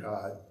blame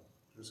God.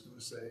 Just going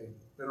to say,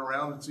 been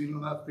around and seen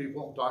enough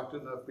people, talked to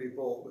enough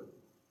people. But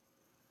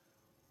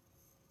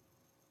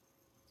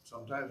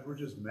sometimes we're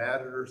just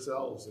mad at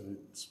ourselves and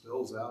it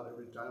spills out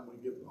every time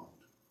we get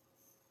bumped.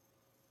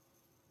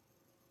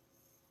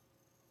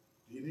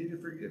 Do you need to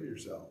forgive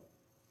yourself?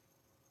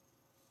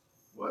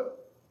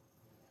 What?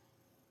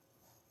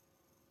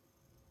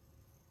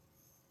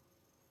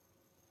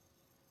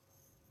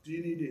 Do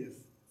you need to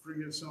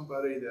forgive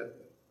somebody that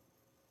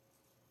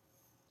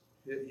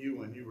hit you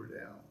when you were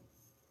down?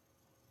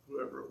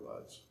 Whoever it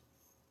was.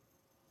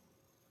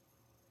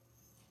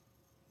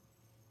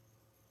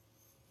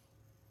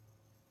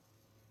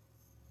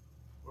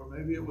 Or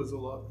maybe it was a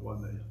loved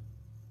one that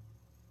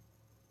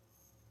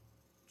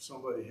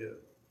somebody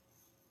hit.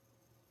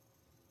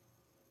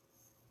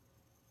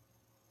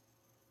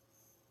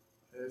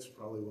 It's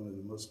probably one of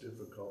the most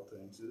difficult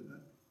things, isn't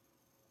it?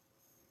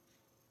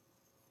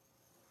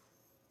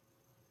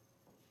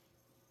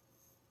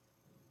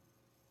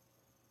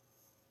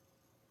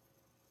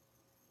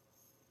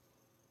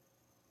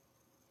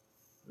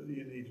 Who do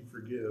you need to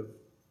forgive?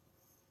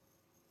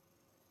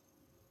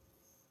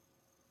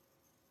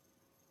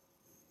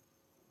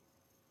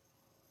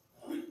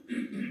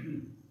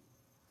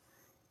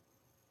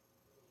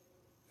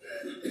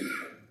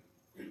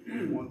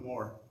 One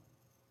more.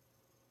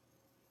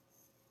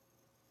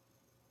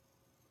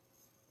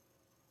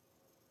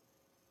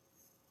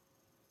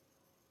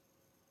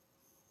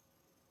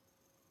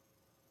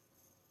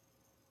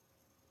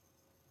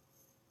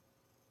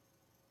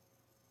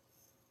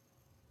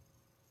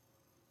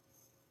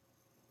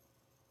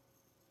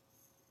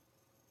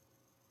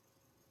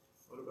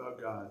 What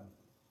about God?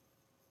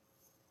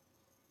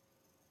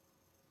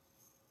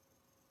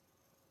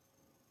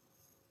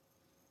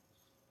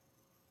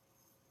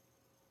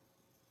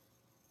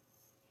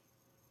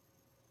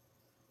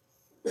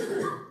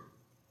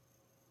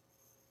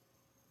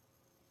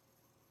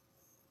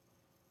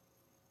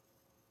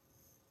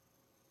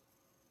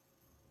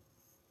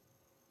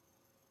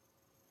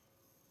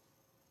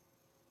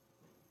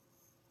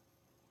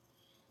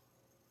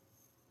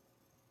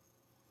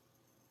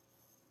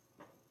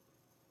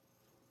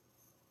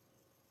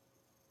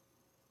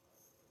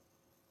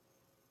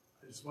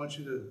 I just want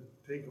you to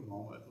take a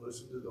moment and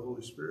listen to the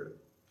Holy Spirit.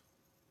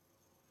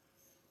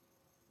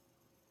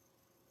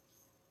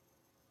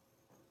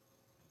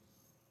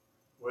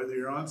 Whether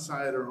you're on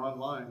site or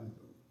online,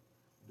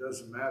 it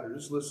doesn't matter.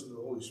 Just listen to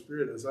the Holy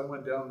Spirit. As I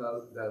went down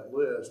that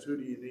list, who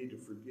do you need to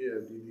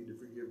forgive? Do you need to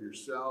forgive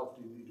yourself?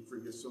 Do you need to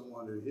forgive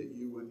someone who hit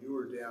you when you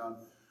were down?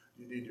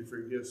 Do you need to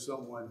forgive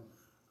someone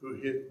who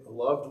hit a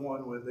loved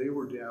one when they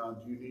were down?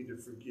 Do you need to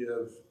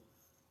forgive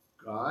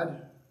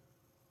God?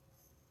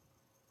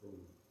 For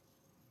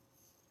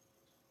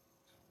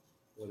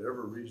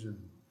whatever reason.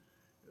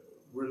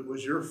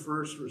 Was your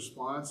first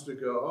response to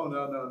go, oh,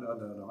 no,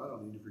 I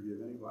don't need to forgive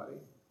anybody?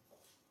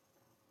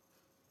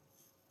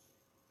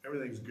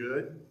 Everything's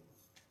good?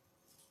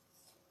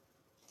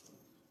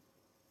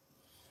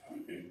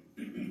 I'm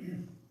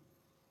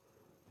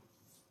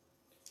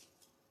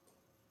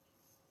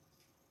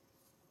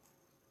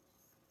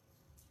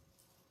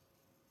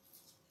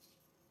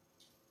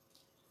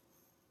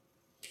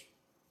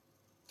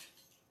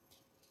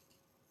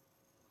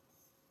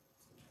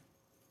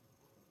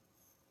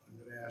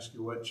going to ask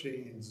you, what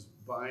chains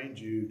bind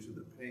you to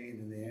the pain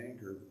and the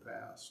anger of the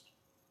past?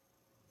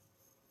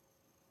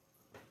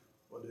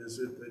 What is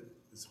it that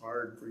is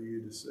hard for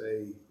you to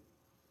say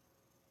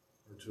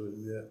or to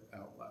admit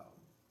out loud?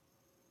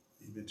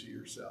 even to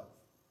yourself.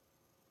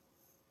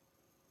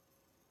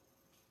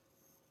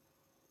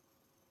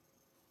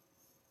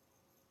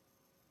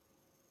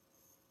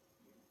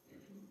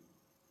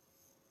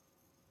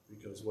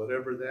 Because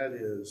whatever that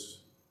is,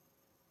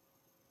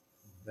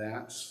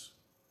 that's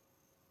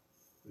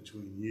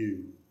between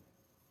you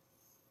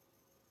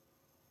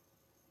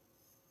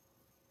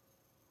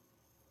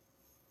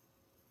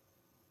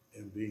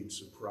and being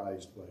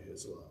surprised by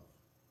his love.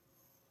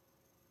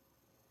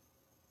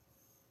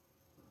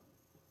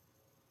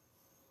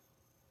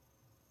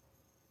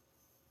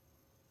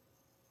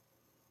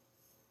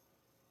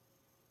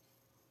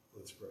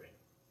 Let's pray.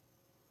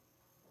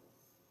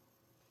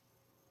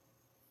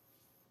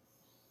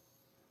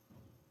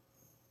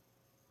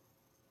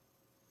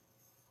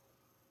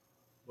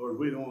 Lord,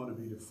 we don't want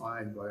to be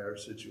defined by our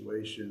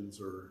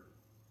situations or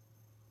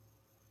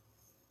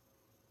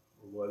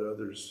what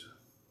others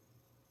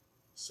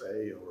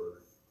say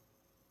or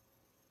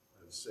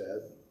have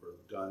said or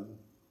done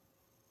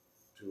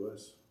to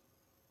us.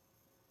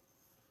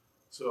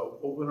 So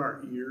open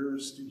our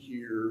ears to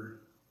hear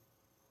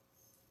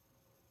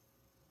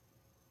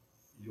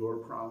your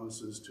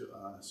promises to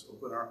us.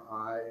 Open our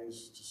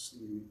eyes to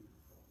see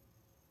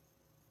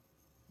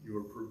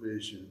your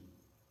provision.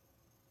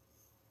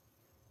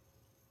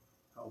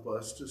 Help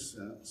us to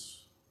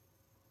sense,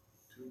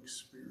 to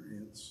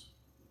experience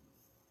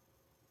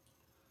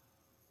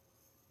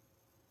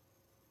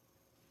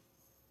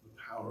the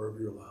power of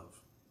your love.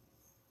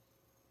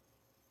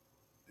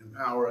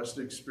 Empower us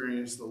to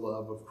experience the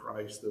love of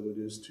Christ, though it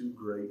is too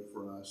great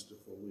for us to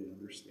fully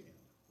understand.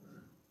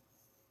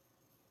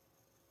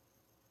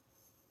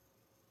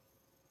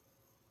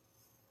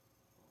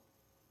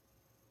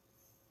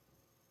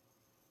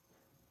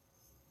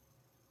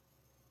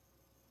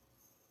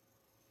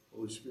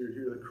 Holy Spirit,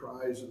 hear the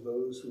cries of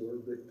those who are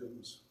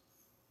victims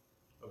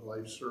of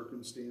life's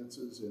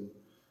circumstances and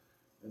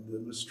the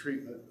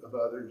mistreatment of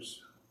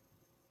others.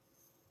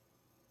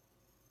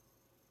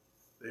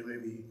 They may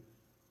be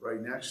right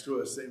next to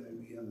us. They may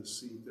be in the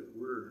seat that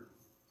we're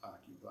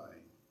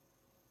occupying.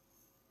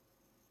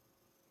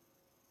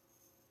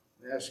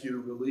 I ask you to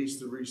release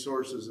the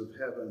resources of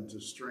heaven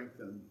to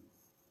strengthen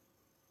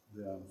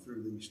them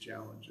through these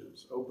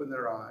challenges. Open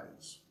their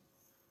eyes,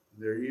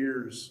 their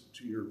ears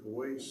to your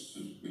voice,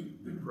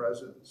 your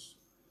presence.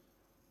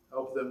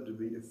 Help them to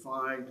be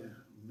defined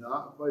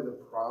not by the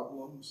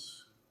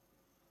problems,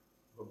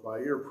 but by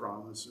your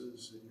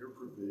promises and your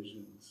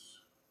provisions.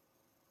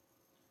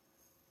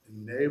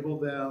 Enable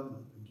them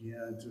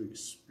again to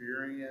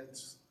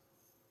experience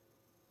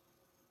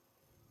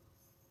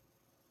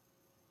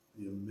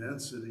the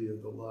immensity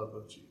of the love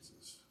of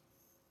Jesus.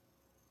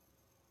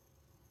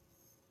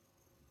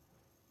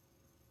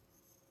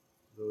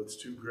 Though it's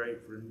too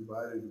great for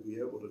anybody to be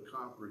able to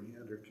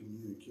comprehend or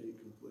communicate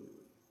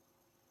completely.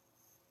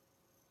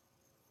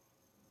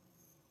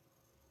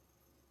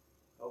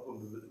 Help them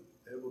to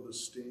be able to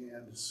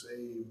stand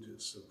saved,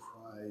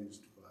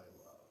 surprised by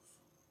love.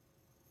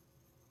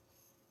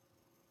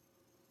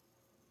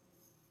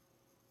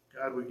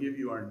 God, we give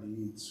you our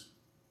needs,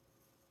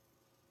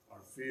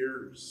 our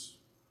fears,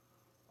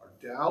 our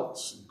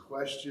doubts and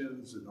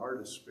questions, and our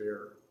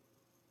despair.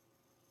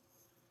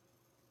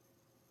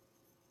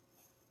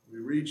 We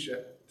reach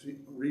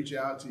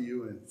out to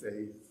you in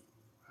faith,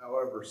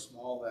 however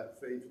small that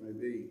faith may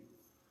be.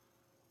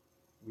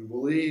 We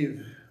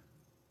believe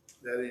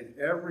that in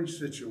every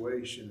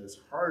situation, as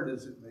hard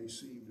as it may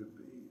seem to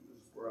be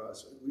for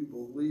us, we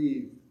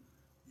believe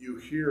you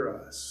hear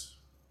us.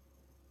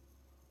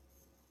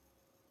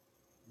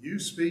 You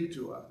speak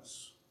to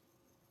us.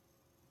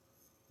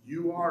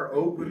 You are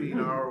opening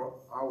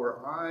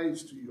our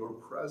eyes to your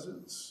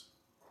presence.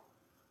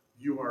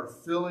 You are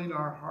filling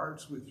our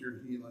hearts with your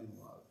healing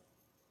love.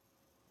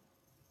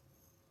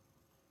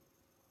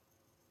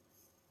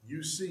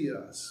 You see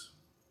us.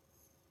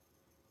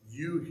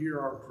 You hear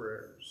our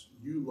prayers.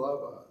 You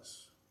love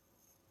us.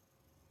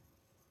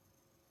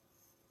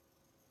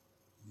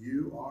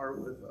 You are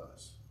with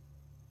us.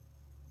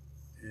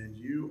 And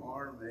you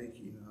are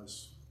making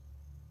us,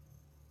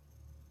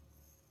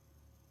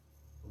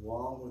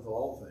 along with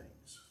all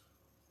things,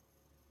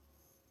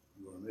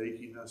 you are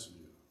making us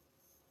new.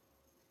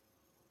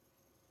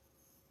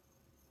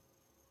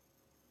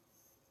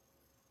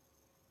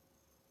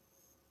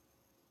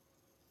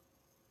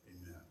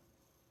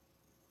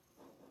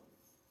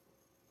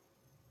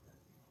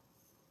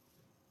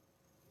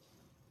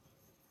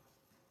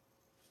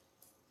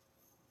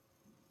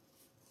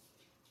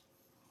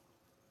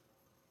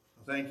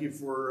 Thank you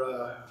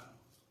for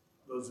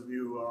those of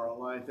you who are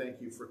online. Thank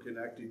you for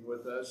connecting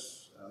with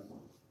us. I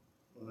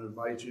want to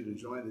invite you to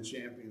join the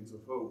Champions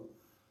of Hope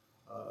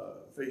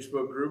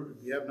Facebook group.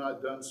 If you have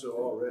not done so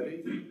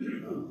already, give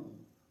you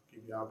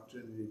the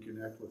opportunity to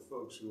connect with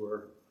folks who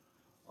are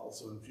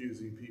also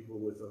infusing people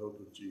with the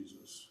hope of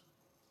Jesus.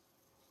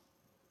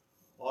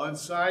 On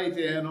site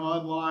and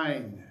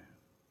online,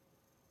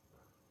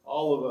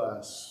 all of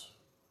us,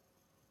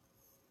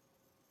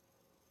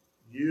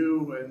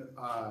 you and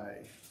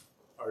I,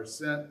 are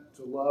sent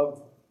to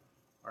love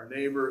our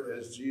neighbor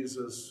as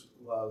Jesus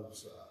loved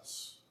loves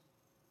us.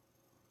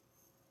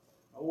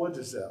 Now, what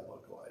does that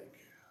look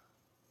like?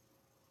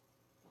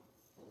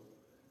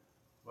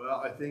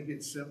 Well, I think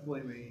it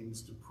simply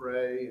means to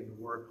pray and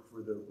work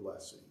for their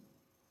blessing.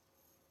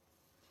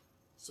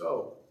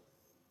 So,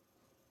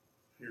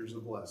 here's a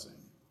blessing.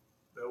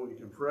 That we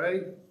can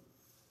pray,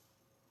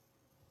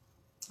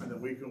 and that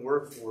we can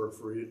work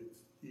for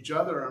each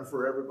other and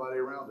for everybody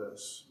around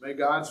us. May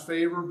God's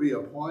favor be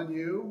upon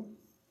you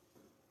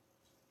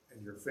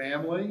and your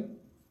family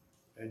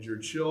and your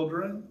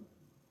children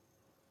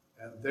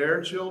and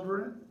their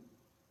children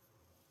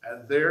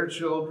and their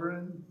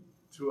children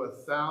to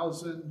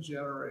 1,000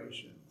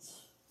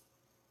 generations.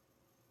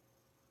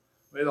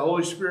 May the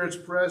Holy Spirit's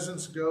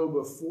presence go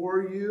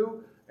before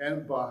you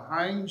and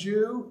behind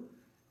you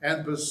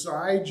and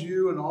beside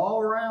you and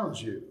all around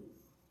you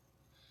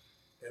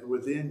and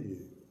within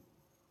you.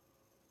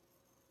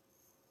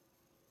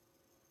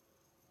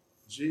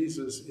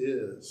 Jesus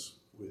is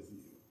with you.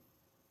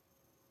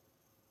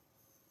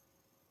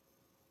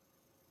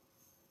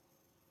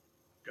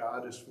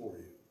 God is for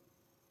you.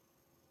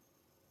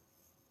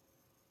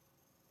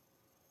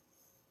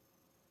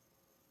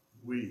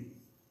 We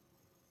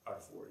are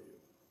for you.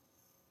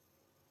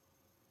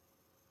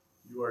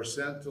 You are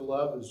sent to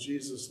love as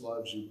Jesus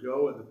loves you.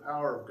 Go in the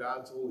power of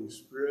God's Holy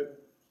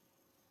Spirit.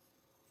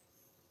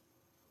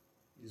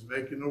 He's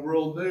making the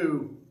world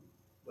new.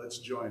 Let's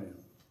join him.